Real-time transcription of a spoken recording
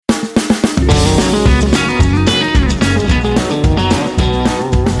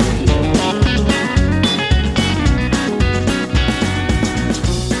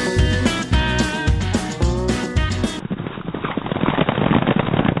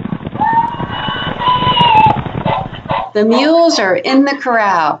The mules are in the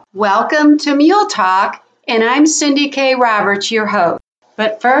corral. Welcome to Mule Talk, and I'm Cindy K. Roberts, your host.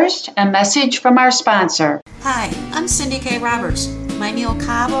 But first, a message from our sponsor. Hi, I'm Cindy K. Roberts. My mule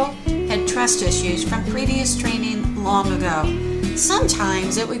Cabo had trust issues from previous training long ago.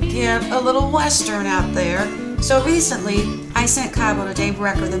 Sometimes it would get a little western out there, so recently I sent Cabo to Dave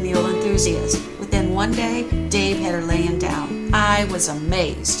Recker, the mule enthusiast. Within one day, Dave had her laying down. I was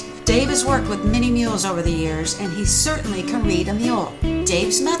amazed. Dave has worked with many mules over the years, and he certainly can read a mule.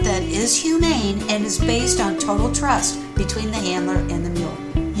 Dave's method is humane and is based on total trust between the handler and the mule.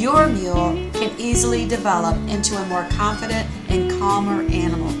 Your mule can easily develop into a more confident and calmer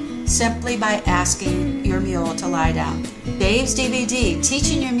animal simply by asking your mule to lie down. Dave's DVD,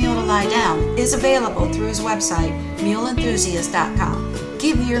 Teaching Your Mule to Lie Down, is available through his website, muleenthusiast.com.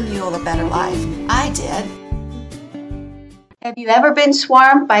 Give your mule a better life. I did. Have you ever been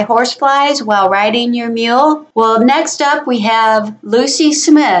swarmed by horseflies while riding your mule? Well, next up we have Lucy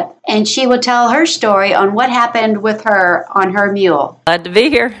Smith, and she will tell her story on what happened with her on her mule. Glad to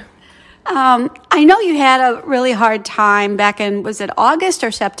be here. I know you had a really hard time back in, was it August or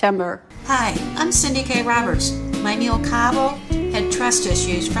September? Hi, I'm Cindy K. Roberts. My mule Cabo had trust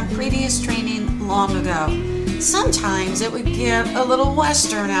issues from previous training long ago. Sometimes it would get a little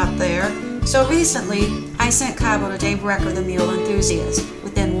western out there, so recently I sent Cabo to Dave Recker, the mule enthusiast.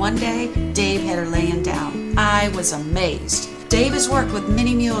 Within one day, Dave had her laying down. I was amazed. Dave has worked with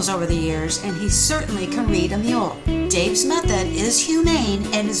many mules over the years, and he certainly can read a mule. Dave's method is humane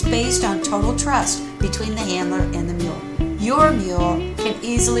and is based on total trust between the handler and the mule. Your mule can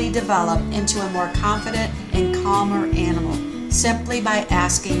easily develop into a more confident and calmer animal simply by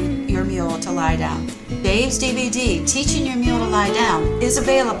asking your mule to lie down. Dave's DVD, Teaching Your Mule to Lie Down, is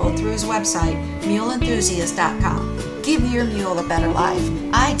available through his website, muleenthusiast.com. Give your mule a better life.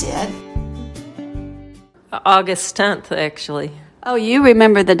 I did. August 10th, actually. Oh, you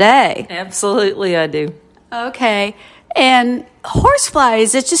remember the day. Absolutely, I do. Okay. And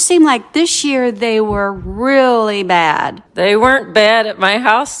horseflies, it just seemed like this year they were really bad. They weren't bad at my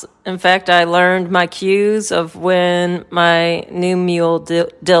house. In fact, I learned my cues of when my new mule,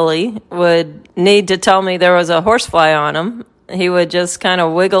 Dilly, would need to tell me there was a horsefly on him. He would just kind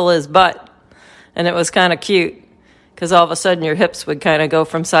of wiggle his butt, and it was kind of cute because all of a sudden your hips would kind of go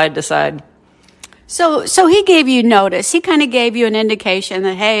from side to side. So he gave you notice. He kind of gave you an indication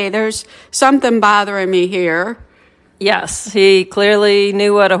that, hey, there's something bothering me here. Yes, he clearly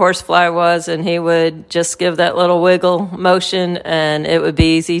knew what a horsefly was, and he would just give that little wiggle motion, and it would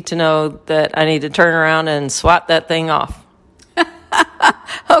be easy to know that I need to turn around and swat that thing off.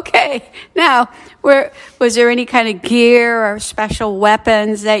 Okay. Now, was there any kind of gear or special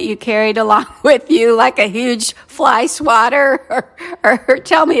weapons that you carried along with you, like a huge fly swatter? Or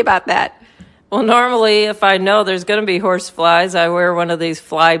tell me about that. Well, normally, if I know there's going to be horse flies, I wear one of these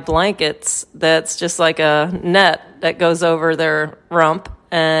fly blankets that's just like a net that goes over their rump,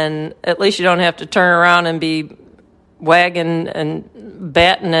 and at least you don't have to turn around and be wagging and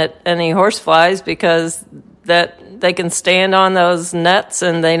batting at any horse flies because that they can stand on those nets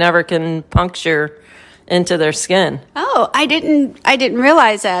and they never can puncture into their skin. Oh, I didn't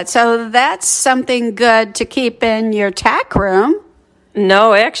realize that. So that's something good to keep in your tack room.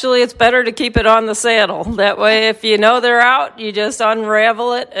 No, actually, it's better to keep it on the saddle. That way, if you know they're out, you just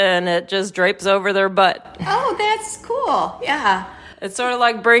unravel it, and it just drapes over their butt. Oh, that's cool. Yeah. It's sort of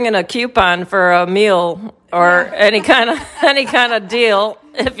like bringing a coupon for a meal or any kind of deal.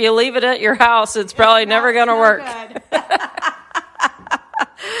 If you leave it at your house, it's probably never going to work.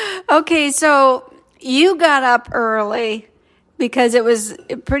 Okay, so you got up early because it was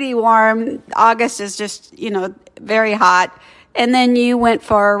pretty warm. August is just, very hot. And then you went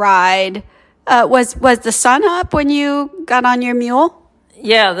for a ride. Was the sun up when you got on your mule?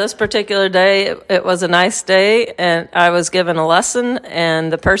 Yeah, this particular day, it was a nice day, and I was given a lesson,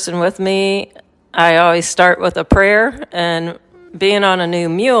 and the person with me, I always start with a prayer, and being on a new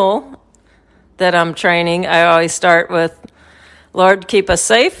mule that I'm training, I always start with, Lord, keep us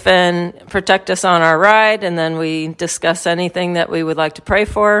safe and protect us on our ride, and then we discuss anything that we would like to pray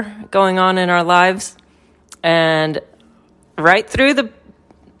for going on in our lives. And right through the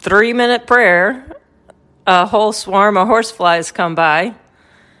 3-minute prayer, a whole swarm of horseflies come by,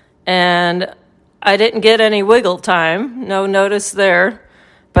 and I didn't get any wiggle time, no notice there,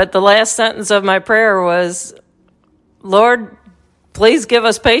 but the last sentence of my prayer was, Lord, please give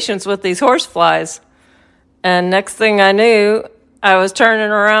us patience with these horseflies. And next thing I knew, I was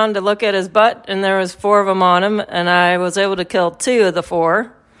turning around to look at his butt, and there was 4 of them on him, and I was able to kill 2 of the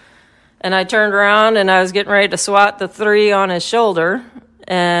 4. And I turned around, and I was getting ready to swat the 3 on his shoulder,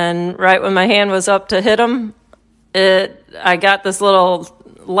 and right when my hand was up to hit him, I got this little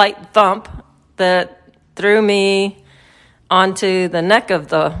light thump that threw me onto the neck of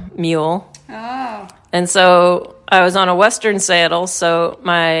the mule. Oh. And so I was on a Western saddle, so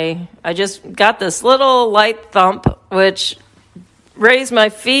I just got this little light thump, which raised my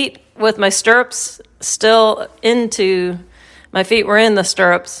feet with my stirrups still into, my feet were in the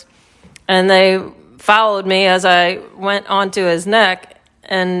stirrups, and they followed me as I went onto his neck,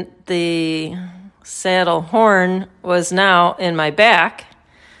 and the saddle horn was now in my back,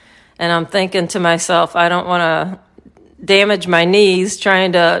 and I'm thinking to myself, I don't want to damage my knees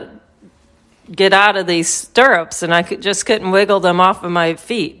trying to get out of these stirrups, and I just couldn't wiggle them off of my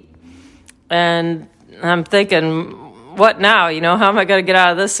feet. And I'm thinking, what now? How am I going to get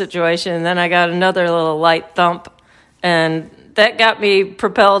out of this situation? And then I got another little light thump, and that got me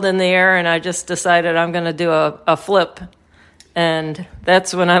propelled in the air, and I just decided I'm going to do a flip, and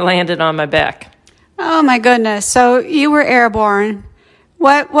that's when I landed on my back. Oh my goodness! So you were airborne.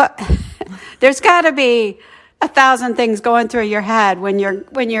 What? There's got to be 1,000 things going through your head when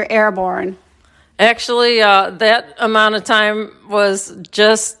you're airborne. Actually, that amount of time was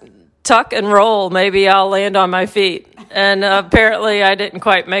just tuck and roll. Maybe I'll land on my feet. And apparently I didn't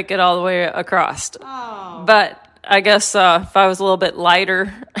quite make it all the way across. Oh. But I guess if I was a little bit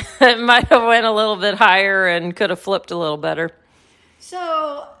lighter, it might have went a little bit higher and could have flipped a little better.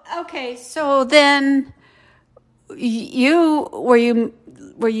 So, okay. So then were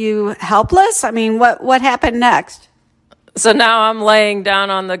you helpless? I mean, what happened next? So now I'm laying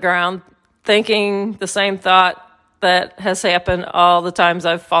down on the ground thinking the same thought that has happened all the times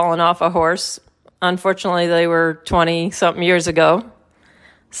I've fallen off a horse. Unfortunately, they were 20-something years ago.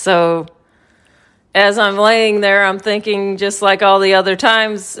 So as I'm laying there, I'm thinking, just like all the other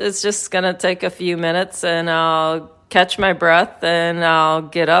times, it's just going to take a few minutes, and I'll catch my breath, and I'll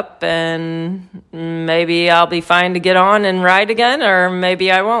get up, and maybe I'll be fine to get on and ride again, or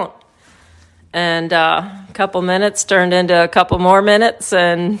maybe I won't. And a couple minutes turned into a couple more minutes,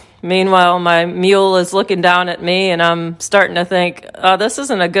 and meanwhile, my mule is looking down at me, and I'm starting to think, oh, this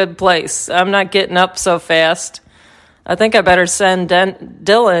isn't a good place. I'm not getting up so fast. I think I better send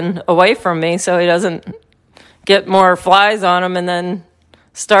Dylan away from me so he doesn't get more flies on him and then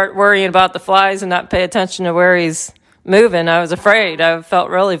start worrying about the flies and not pay attention to where he's moving. I was afraid. I felt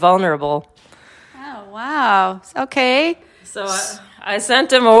really vulnerable. Oh, wow. Okay. So I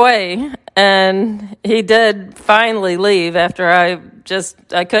sent him away, and he did finally leave after I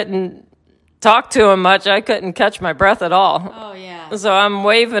couldn't talk to him much. I couldn't catch my breath at all. Oh, yeah. So I'm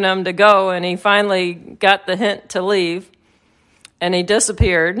waving him to go, and he finally got the hint to leave, and he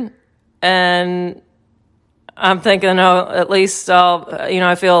disappeared. And I'm thinking, oh, at least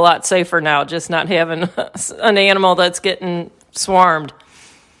I feel a lot safer now, just not having an animal that's getting swarmed.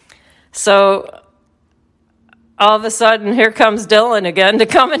 So all of a sudden, here comes Dylan again to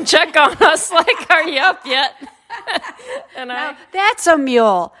come and check on us, like, are you up yet? Now, that's a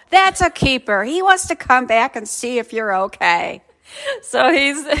mule. That's a keeper. He wants to come back and see if you're okay. So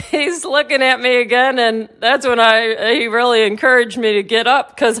he's looking at me again, and that's when he really encouraged me to get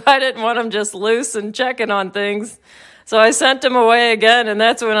up, because I didn't want him just loose and checking on things. So I sent him away again, and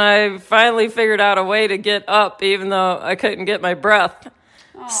that's when I finally figured out a way to get up, even though I couldn't get my breath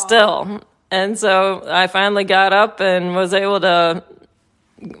still. And so I finally got up and was able to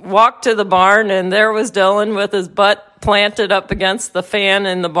walk to the barn, and there was Dylan with his butt planted up against the fan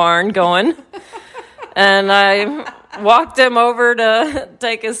in the barn going. And I walked him over to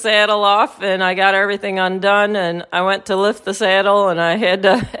take his saddle off, and I got everything undone, and I went to lift the saddle, and I had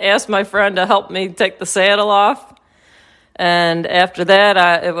to ask my friend to help me take the saddle off. And after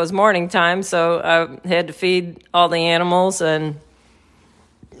that, it was morning time, so I had to feed all the animals, and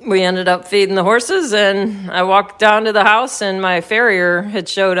we ended up feeding the horses, and I walked down to the house, and my farrier had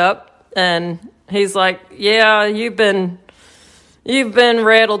showed up, and he's like, yeah, you've been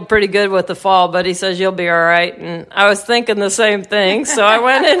rattled pretty good with the fall, but he says you'll be all right. And I was thinking the same thing, so I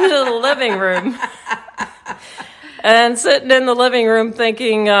went into the living room. And sitting in the living room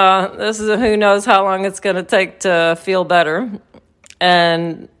thinking, this is who knows how long it's going to take to feel better.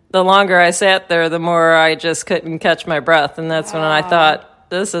 And the longer I sat there, the more I just couldn't catch my breath. And that's when I thought,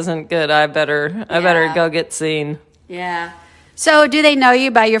 this isn't good. I better go get seen. Yeah. So do they know you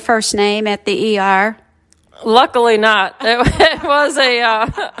by your first name at the ER? Luckily not. It was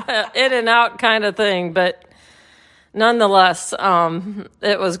a in and out kind of thing, but nonetheless,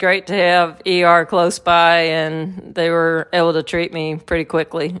 it was great to have ER close by, and they were able to treat me pretty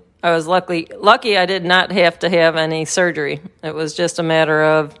quickly. I was lucky I did not have to have any surgery. It was just a matter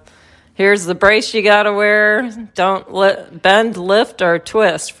of, here's the brace you got to wear. Don't bend, lift, or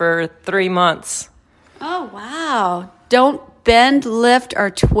twist for 3 months. Oh, wow. Don't bend, lift, or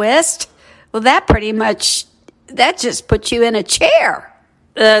twist? Well, that just puts you in a chair.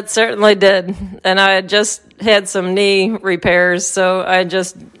 That certainly did. And I had just had some knee repairs, so I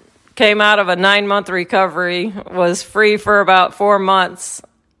just came out of a 9-month recovery, was free for about 4 months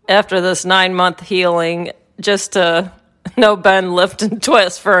after this 9-month healing, just to no bend, lift, and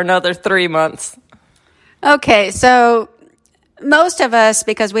twist for another 3 months. Okay, so most of us,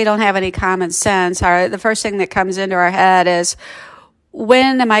 because we don't have any common sense, the first thing that comes into our head is,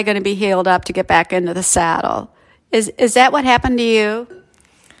 when am I going to be healed up to get back into the saddle? Is that what happened to you?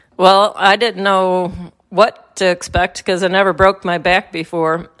 Well, I didn't know what to expect because I never broke my back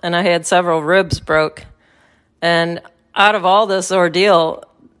before, and I had several ribs broke. And out of all this ordeal,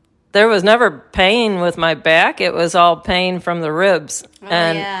 there was never pain with my back. It was all pain from the ribs. Oh,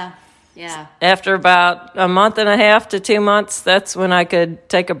 and yeah. after about a month and a half to 2 months, that's when I could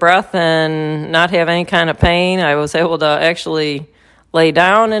take a breath and not have any kind of pain. I was able to actually lay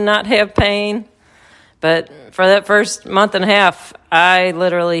down and not have pain. But for that first month and a half, I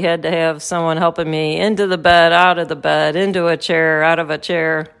literally had to have someone helping me into the bed, out of the bed, into a chair, out of a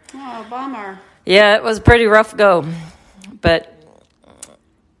chair. Oh, bummer. Yeah, it was a pretty rough go. But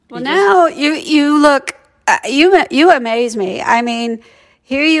well, now you look, you amaze me. I mean,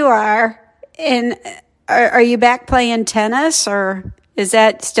 here you are, and are you back playing tennis, or is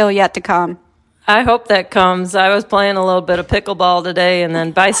that still yet to come? I hope that comes. I was playing a little bit of pickleball today and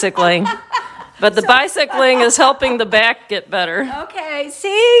then bicycling. But the bicycling is helping the back get better. Okay,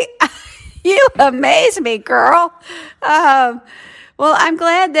 see? You amaze me, girl. Well, I'm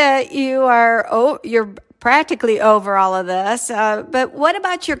glad that you're practically over all of this. But what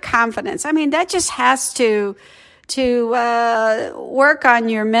about your confidence? I mean, that just has to work on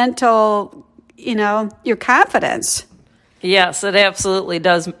your mental, your confidence. Yes, it absolutely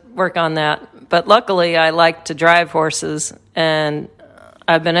does work on that. But luckily, I like to drive horses, and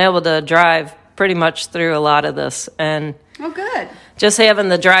I've been able to drive pretty much through a lot of this. And oh, good. Just having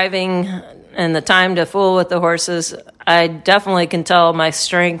the driving and the time to fool with the horses, I definitely can tell my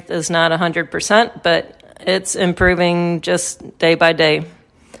strength is not 100%, but it's improving just day by day.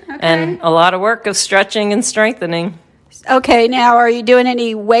 Okay. And a lot of work of stretching and strengthening. Okay, now are you doing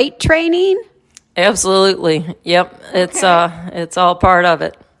any weight training? Absolutely. Yep. Okay. It's all part of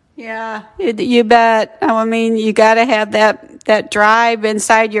it. Yeah, you bet. I mean, you got to have that drive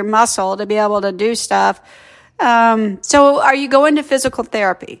inside your muscle to be able to do stuff. So are you going to physical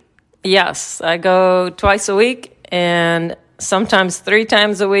therapy? Yes, I go twice a week and sometimes 3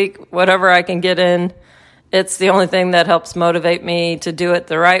 times a week, whatever I can get in. It's the only thing that helps motivate me to do it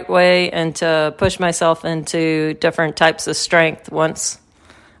the right way and to push myself into different types of strength once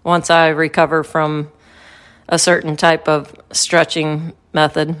I recover from a certain type of stretching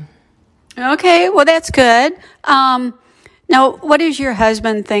method. Okay, well, that's good. Now, what does your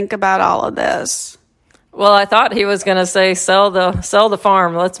husband think about all of this? Well, I thought he was going to say, sell the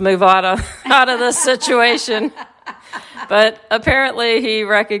farm. Let's move out of this situation. But apparently he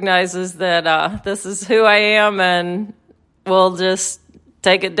recognizes that this is who I am, and we'll just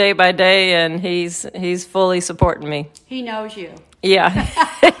take it day by day, and he's fully supporting me. He knows you. Yeah,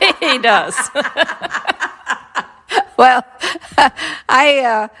 he does. Well,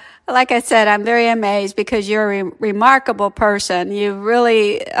 like I said, I'm very amazed because you're a remarkable person. You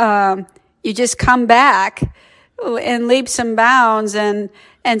really, you just come back in leaps and bounds, and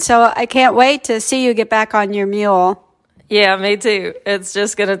so I can't wait to see you get back on your mule. Yeah, me too. It's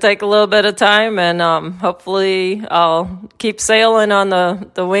just going to take a little bit of time, and hopefully I'll keep sailing on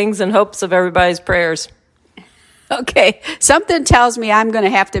the wings and hopes of everybody's prayers. Okay, something tells me I'm going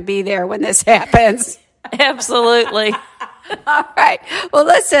to have to be there when this happens. Absolutely. All right. Well,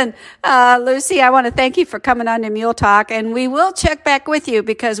 listen, Lucy, I want to thank you for coming on to Mule Talk, and we will check back with you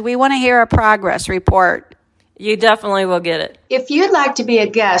because we want to hear a progress report. You definitely will get it. If you'd like to be a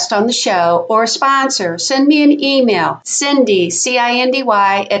guest on the show or a sponsor, send me an email, Cindy,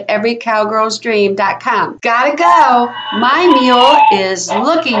 CINDY, at everycowgirlsdream.com. Gotta go. My mule is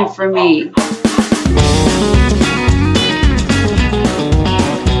looking for me.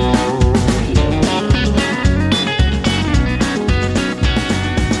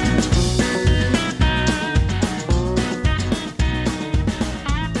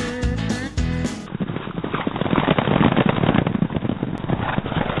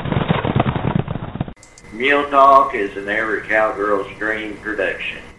 Mule Talk is an Every Cowgirl's Dream production.